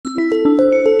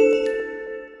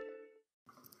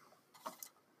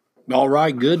All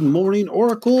right. Good morning,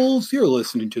 Oracles. You're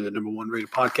listening to the number one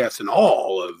rated podcast in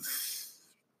all of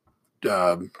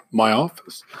my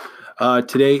office.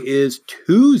 Today is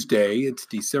Tuesday. It's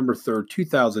December 3rd,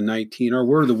 2019. Our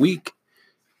word of the week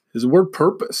is the word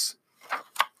purpose.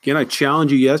 Again, I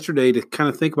challenged you yesterday to kind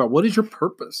of think about what is your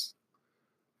purpose?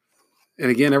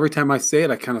 And again, every time I say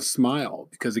it, I kind of smile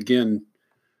because, again,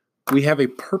 we have a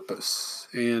purpose.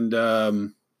 And I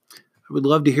would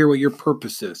love to hear what your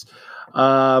purpose is.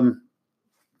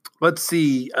 Let's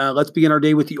see. Let's begin our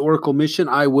day with the Oracle mission.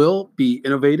 I will be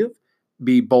innovative,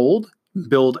 be bold,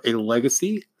 build a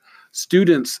legacy.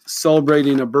 Students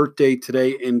celebrating a birthday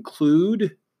today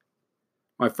include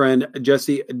my friend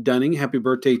Jesse Dunning. Happy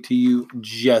birthday to you,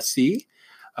 Jesse.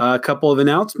 A couple of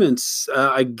announcements.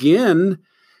 Again,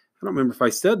 I don't remember if I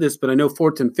said this, but I know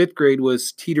 4th and 5th grade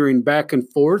was teetering back and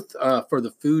forth for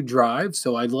the food drive.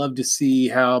 So I'd love to see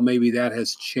how maybe that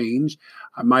has changed.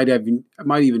 I might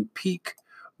even peek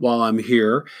while I'm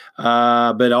here,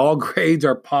 but all grades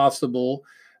are possible.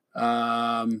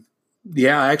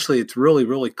 Actually, it's really,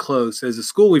 really close. As a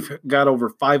school, we've got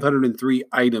over 503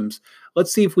 items.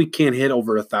 Let's see if we can't hit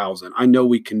over 1,000. I know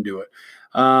we can do it.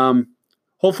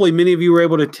 Hopefully, many of you were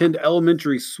able to attend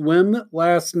elementary swim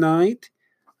last night.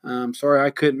 I'm sorry I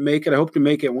couldn't make it. I hope to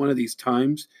make it one of these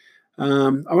times. I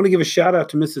want to give a shout out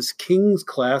to Mrs. King's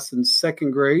class in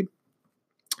 2nd grade.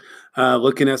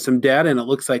 Looking at some data, and it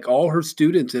looks like all her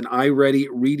students in iReady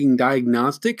Reading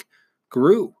Diagnostic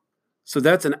grew. So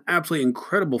that's an absolutely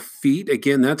incredible feat.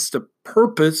 Again, that's the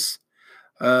purpose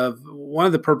of one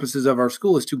of the purposes of our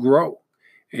school is to grow.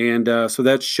 And so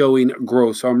that's showing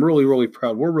growth. So I'm really, really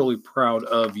proud. We're really proud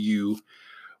of you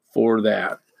for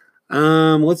that.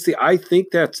 Let's see. I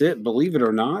think that's it, believe it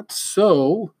or not.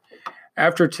 So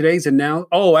after today's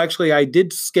actually, I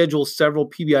did schedule several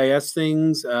PBIS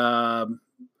things. The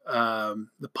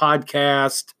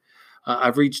podcast.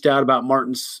 I've reached out about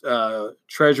Martin's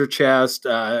treasure chest,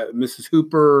 Mrs.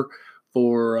 Hooper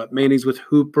for Manny's with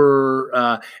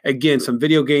Hooper. Again, some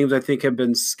video games I think have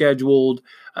been scheduled.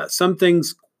 Some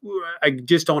things I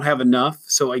just don't have enough.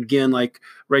 So again, like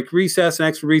recess and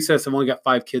extra recess, I've only got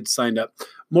 5 kids signed up.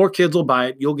 More kids will buy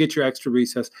it. You'll get your extra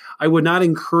recess. I would not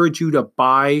encourage you to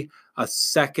buy a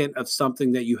second of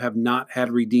something that you have not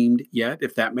had redeemed yet,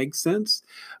 if that makes sense.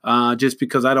 Just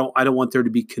because I don't want there to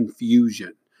be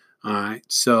confusion. All right.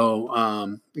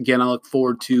 So again, I look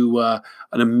forward to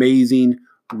an amazing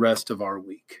rest of our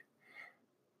week.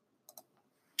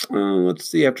 Let's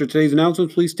see. After today's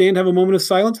announcements, please stand, have a moment of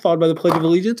silence, followed by the Pledge of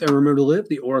Allegiance, and remember to live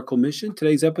the Oracle mission.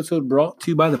 Today's episode brought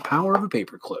to you by the power of a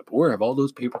paperclip. Where have all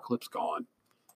those paperclips gone?